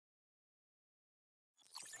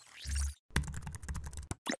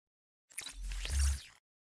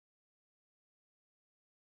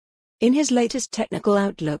In his latest technical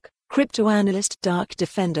outlook, crypto analyst Dark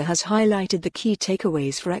Defender has highlighted the key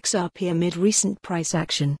takeaways for XRP amid recent price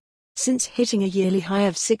action. Since hitting a yearly high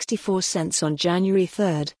of 64 cents on January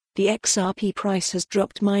 3, the XRP price has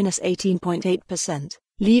dropped -18.8%,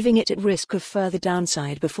 leaving it at risk of further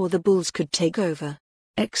downside before the bulls could take over.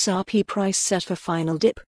 XRP price set for final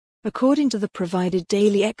dip. According to the provided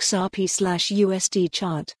daily XRP/USD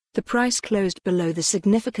chart, the price closed below the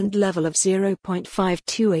significant level of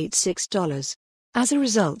 $0.5286. As a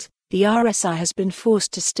result, the RSI has been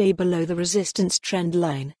forced to stay below the resistance trend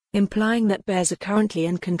line, implying that bears are currently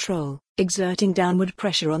in control, exerting downward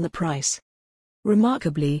pressure on the price.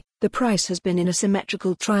 Remarkably, the price has been in a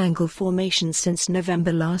symmetrical triangle formation since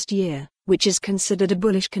November last year, which is considered a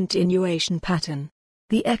bullish continuation pattern.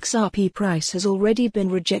 The XRP price has already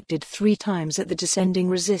been rejected 3 times at the descending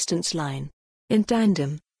resistance line. In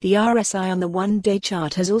tandem, the RSI on the one-day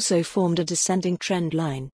chart has also formed a descending trend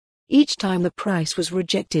line. Each time the price was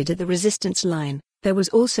rejected at the resistance line, there was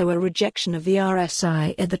also a rejection of the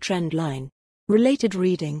RSI at the trend line. Related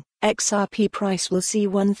reading: XRP price will see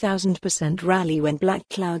 1000% rally when black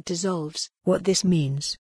cloud dissolves. What this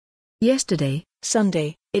means. Yesterday,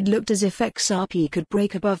 Sunday, it looked as if XRP could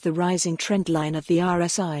break above the rising trend line of the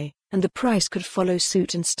RSI, and the price could follow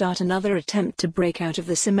suit and start another attempt to break out of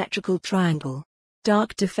the symmetrical triangle.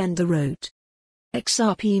 Dark Defender wrote.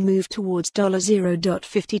 XRP moved towards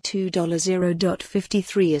 $0.52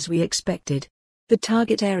 $0.53 as we expected. The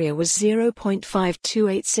target area was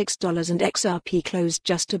 $0.5286 and XRP closed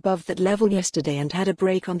just above that level yesterday and had a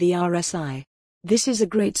break on the RSI. This is a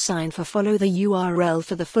great sign for follow the URL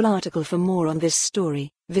for the full article. For more on this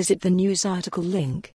story, visit the news article link.